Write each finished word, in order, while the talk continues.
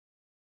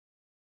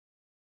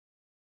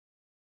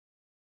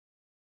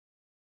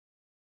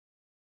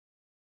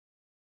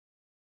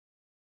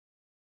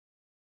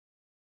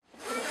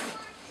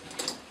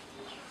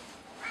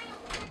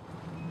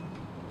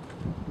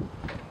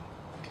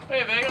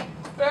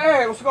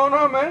what's going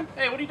on, man?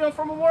 Hey, what are you doing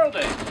for Memorial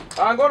Day?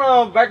 I'm going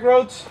to back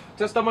roads,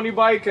 test out my new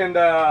bike, and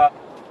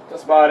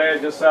that's about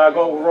it. Just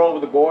go roll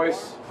with the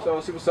boys.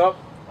 So see what's up.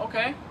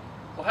 Okay.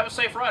 Well, have a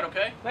safe ride,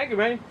 okay? Thank you,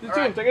 man. You All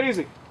too. right. Take it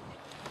easy.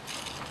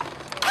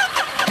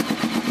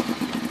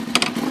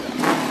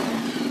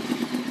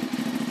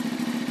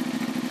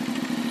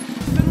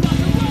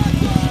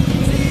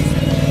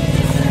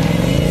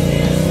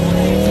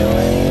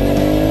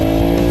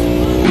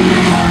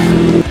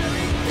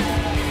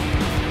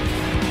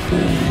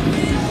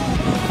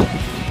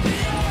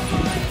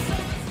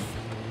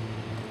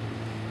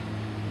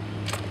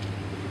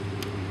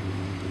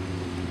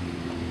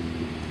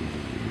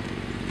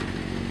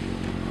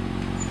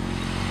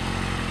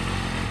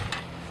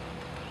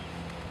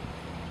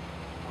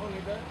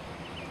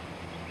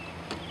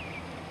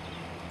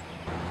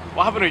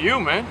 What happened to you,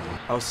 man?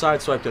 I was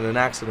sideswiped in an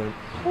accident.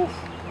 Oof,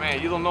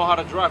 man, you don't know how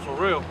to drive for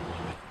real.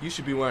 You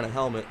should be wearing a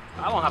helmet.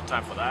 I don't have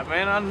time for that,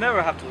 man. I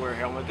never have to wear a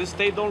helmet. This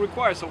state don't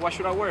require it, so why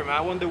should I wear it, man?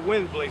 I want the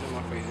wind blazing in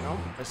my face, you know?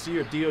 I see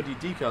your DOD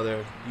decal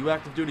there. You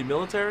active duty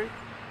military?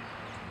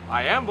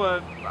 I am,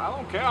 but I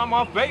don't care. I'm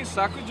off base.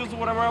 I could just do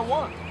whatever I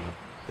want.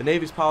 The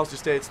Navy's policy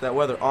states that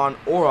whether on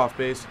or off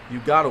base, you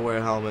gotta wear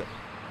a helmet.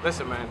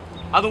 Listen, man,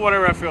 I do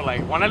whatever I feel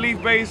like. When I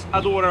leave base,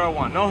 I do whatever I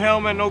want. No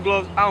helmet, no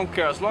gloves, I don't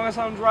care. As long as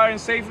I'm driving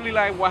safely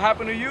like what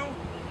happened to you,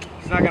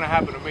 it's not gonna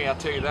happen to me, I'll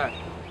tell you that.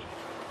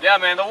 Yeah,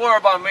 man, don't worry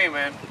about me,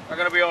 man. I'm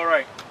gonna be all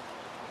right.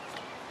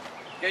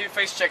 Get your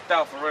face checked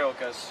out for real,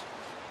 because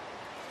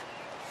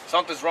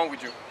something's wrong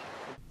with you.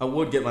 I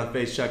would get my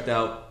face checked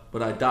out,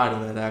 but I died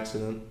in that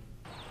accident.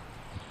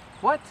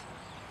 What?